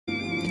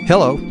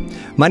Hello,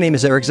 my name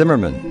is Eric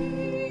Zimmerman.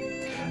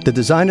 The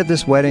design of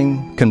this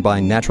wedding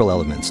combined natural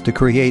elements to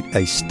create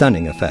a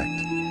stunning effect.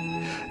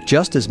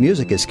 Just as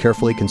music is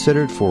carefully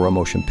considered for a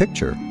motion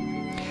picture,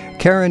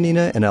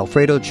 Karenina and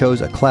Alfredo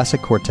chose a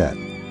classic quartet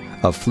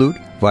of flute,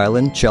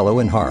 violin, cello,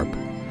 and harp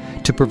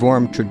to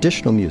perform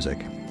traditional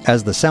music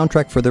as the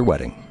soundtrack for their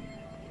wedding.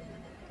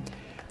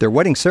 Their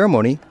wedding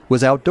ceremony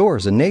was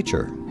outdoors in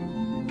nature.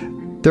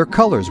 Their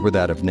colors were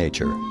that of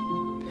nature.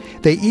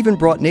 They even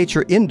brought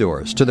nature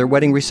indoors to their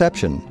wedding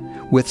reception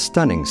with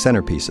stunning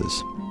centerpieces.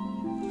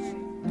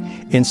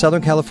 In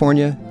Southern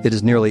California, it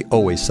is nearly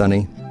always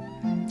sunny.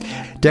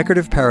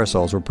 Decorative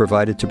parasols were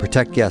provided to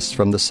protect guests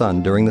from the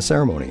sun during the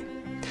ceremony.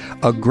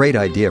 A great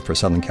idea for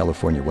Southern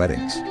California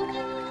weddings.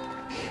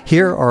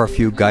 Here are a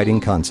few guiding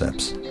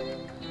concepts.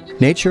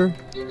 Nature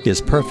is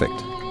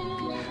perfect.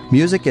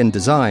 Music and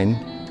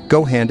design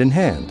go hand in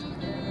hand.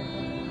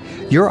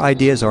 Your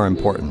ideas are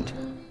important.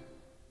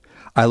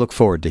 I look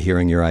forward to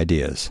hearing your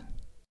ideas.